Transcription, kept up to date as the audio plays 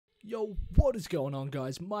Yo, what is going on,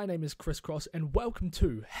 guys? My name is Crisscross and welcome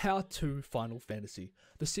to How to Final Fantasy,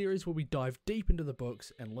 the series where we dive deep into the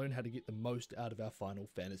books and learn how to get the most out of our Final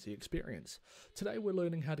Fantasy experience. Today we're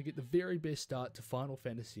learning how to get the very best start to Final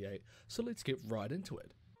Fantasy VIII, so let's get right into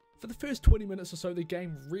it. For the first 20 minutes or so, the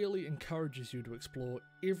game really encourages you to explore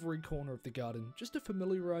every corner of the garden just to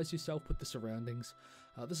familiarise yourself with the surroundings.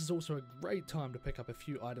 This is also a great time to pick up a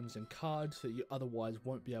few items and cards that you otherwise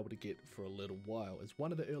won't be able to get for a little while, as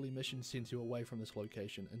one of the early missions sends you away from this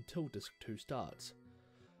location until Disc 2 starts.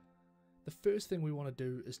 The first thing we want to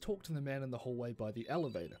do is talk to the man in the hallway by the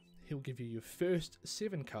elevator. He'll give you your first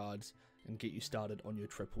 7 cards and get you started on your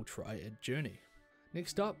triple triad journey.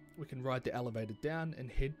 Next up, we can ride the elevator down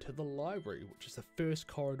and head to the library, which is the first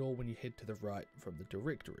corridor when you head to the right from the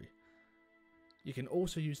directory. You can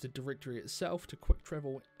also use the directory itself to quick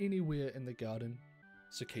travel anywhere in the garden,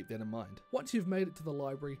 so keep that in mind. Once you've made it to the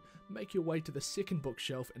library, make your way to the second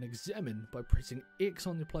bookshelf and examine by pressing X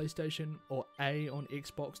on your PlayStation or A on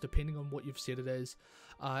Xbox depending on what you've set it as,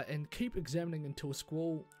 and keep examining until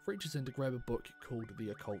Squall reaches in to grab a book called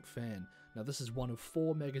The Occult Fan. Now this is one of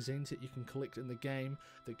 4 magazines that you can collect in the game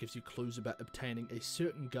that gives you clues about obtaining a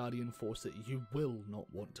certain Guardian Force that you will not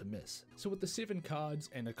want to miss. So with the 7 cards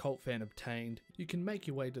and Occult Fan obtained, you can make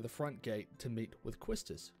your way to the front gate to meet with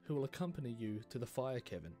Quistis, who will accompany you to the fire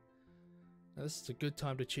cavern. Now this is a good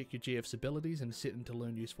time to check your GF's abilities and set them to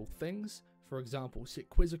learn useful things. For example, set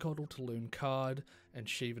Quetzalcoatl to learn Card and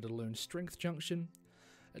Shiva to learn Strength Junction.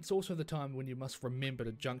 It's also the time when you must remember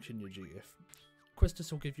to junction your GF.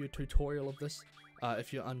 Quistis will give you a tutorial of this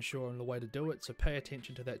if you're unsure on the way to do it, so pay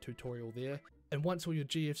attention to that tutorial there. And once all your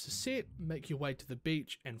GFs are set, make your way to the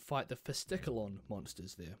beach and fight the Fisticulon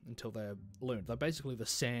monsters there until they're learned. They're basically the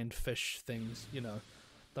sand fish things, you know,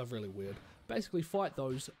 they're really weird. Basically fight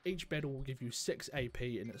those, each battle will give you 6 AP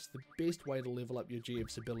and it's the best way to level up your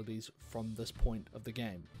GF's abilities from this point of the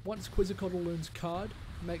game. Once Quetzalcoatl learns Card,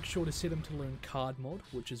 make sure to set him to learn Card Mod,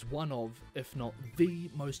 which is one of, if not the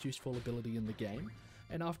most useful ability in the game,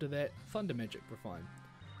 and after that, Thunder Magic Refine.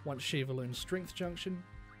 Once Shiva learns Strength Junction,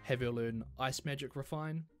 have her learn Ice Magic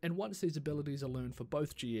Refine, and once these abilities are learned for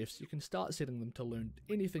both GFs, you can start setting them to learn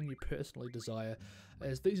anything you personally desire,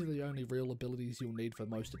 as these are the only real abilities you'll need for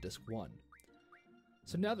most of Disc 1.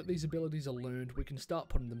 So now that these abilities are learned, we can start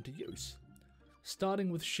putting them to use. Starting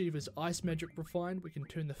with Shiva's Ice Magic Refine, we can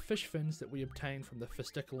turn the fish fins that we obtain from the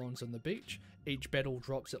Fisticulons on the beach. Each battle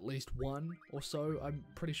drops at least 1 or so, I'm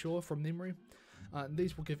pretty sure, from memory.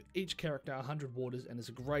 These will give each character 100 waters and is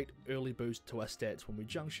a great early boost to our stats when we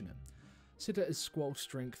junction it. Set it as Squall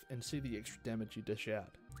Strength and see the extra damage you dish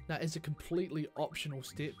out. Now as a completely optional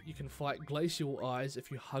step, you can fight Glacial Eyes if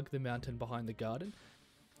you hug the mountain behind the garden,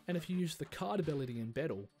 and if you use the card ability in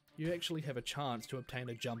battle, you actually have a chance to obtain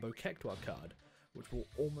a Jumbo Cactuar card, which will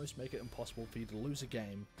almost make it impossible for you to lose a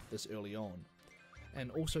game this early on. And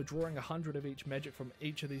also drawing 100 of each magic from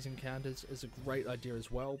each of these encounters is a great idea as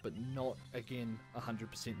well, but not, again,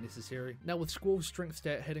 100% necessary. Now with Squall's strength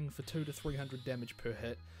stat hitting for 200 to 300 damage per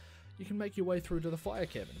hit, you can make your way through to the fire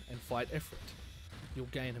cavern and fight Ifrit. You'll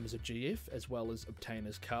gain him as a GF as well as obtain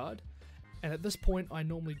his card. And at this point I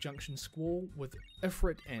normally junction Squall with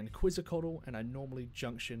Ifrit and Quetzalcoatl, and I normally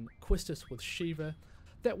junction Quistis with Shiva.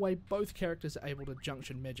 That way both characters are able to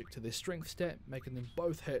junction magic to their strength stat, making them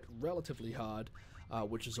both hit relatively hard,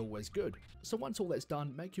 which is always good. So once all that's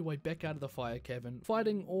done, make your way back out of the fire cavern,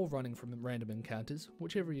 fighting or running from random encounters,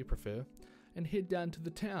 whichever you prefer, and head down to the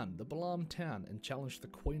town, the Balam town, and challenge the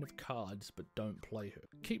Queen of Cards, but don't play her.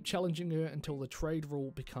 Keep challenging her until the trade rule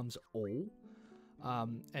becomes all,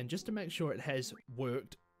 and just to make sure it has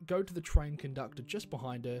worked, go to the train conductor just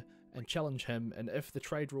behind her and challenge him, and if the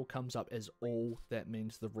trade rule comes up as all, that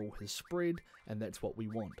means the rule has spread, and that's what we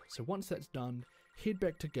want. So once that's done, head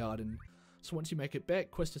back to Garden. So once you make it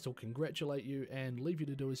back, Quistis will congratulate you and leave you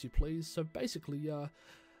to do as you please. So basically,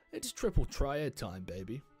 it's triple triad time,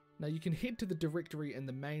 baby. Now you can head to the directory in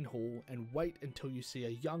the main hall and wait until you see a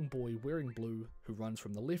young boy wearing blue who runs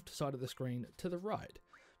from the left side of the screen to the right.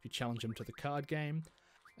 You challenge him to the card game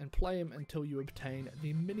and play him until you obtain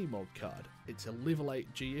the Minimog card. It's a level 8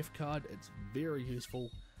 GF card, it's very useful,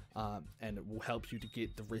 and it will help you to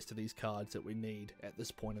get the rest of these cards that we need at this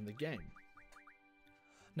point in the game.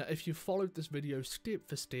 Now if you followed this video step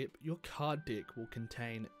for step, your card deck will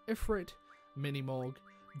contain Ifrit, Minimog,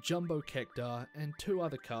 Jumbo Cactuar, and 2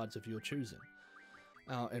 other cards of your choosing.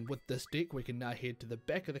 And with this deck we can now head to the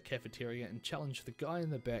back of the cafeteria and challenge the guy in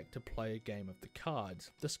the back to play a game of the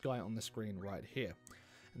cards, this guy on the screen right here.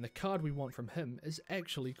 And the card we want from him is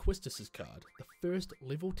actually Quistis' card, the first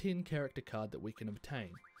level 10 character card that we can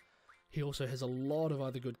obtain. He also has a lot of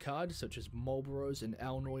other good cards, such as Marlboros and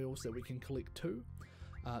Aln Oils that we can collect too,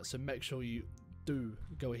 so make sure you do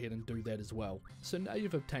go ahead and do that as well. So now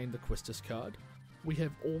you've obtained the Quistis card, we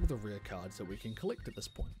have all the rare cards that we can collect at this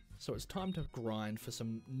point. So it's time to grind for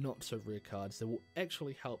some not so rare cards that will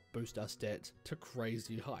actually help boost our stats to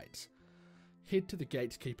crazy heights. Head to the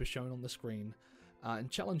Gatekeeper shown on the screen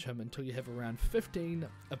and challenge him until you have around 15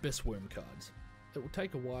 Abyss Worm cards. It will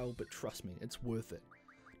take a while, but trust me, it's worth it.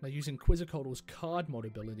 Now using Quetzalcoatl's card mod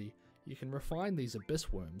ability, you can refine these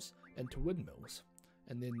Abyss Worms into windmills.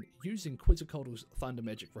 And then using Quetzalcoatl's Thunder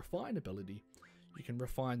Magic Refine ability, you can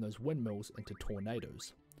refine those windmills into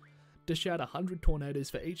tornadoes. Dish out 100 tornadoes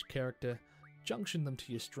for each character, junction them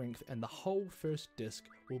to your strength, and the whole first disc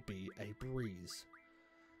will be a breeze.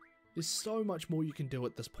 There's so much more you can do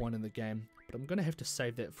at this point in the game, but I'm going to have to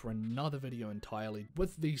save that for another video entirely.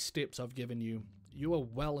 With these steps I've given you, you are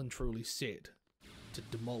well and truly set to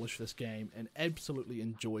demolish this game and absolutely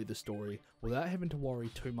enjoy the story without having to worry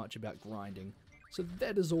too much about grinding. So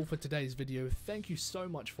that is all for today's video. Thank you so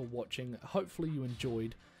much for watching. Hopefully you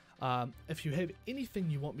enjoyed. If you have anything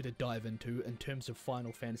you want me to dive into in terms of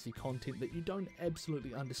Final Fantasy content that you don't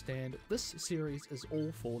absolutely understand, this series is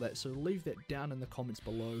all for that, so leave that down in the comments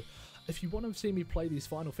below. If you want to see me play these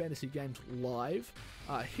Final Fantasy games live,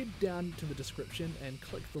 head down to the description and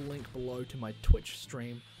click the link below to my Twitch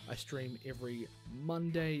stream. I stream every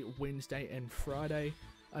Monday, Wednesday and Friday.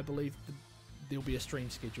 I believe there'll be a stream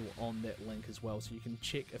schedule on that link as well, so you can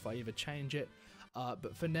check if I ever change it.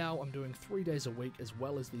 But for now, I'm doing 3 days a week as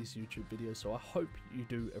well as these YouTube videos, so I hope you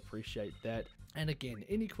do appreciate that. And again,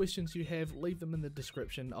 any questions you have, leave them in the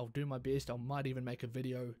description. I'll do my best. I might even make a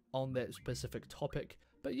video on that specific topic.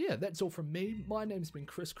 But yeah, that's all from me. My name's been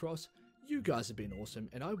Chris Cross. You guys have been awesome,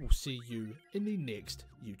 and I will see you in the next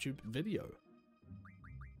YouTube video.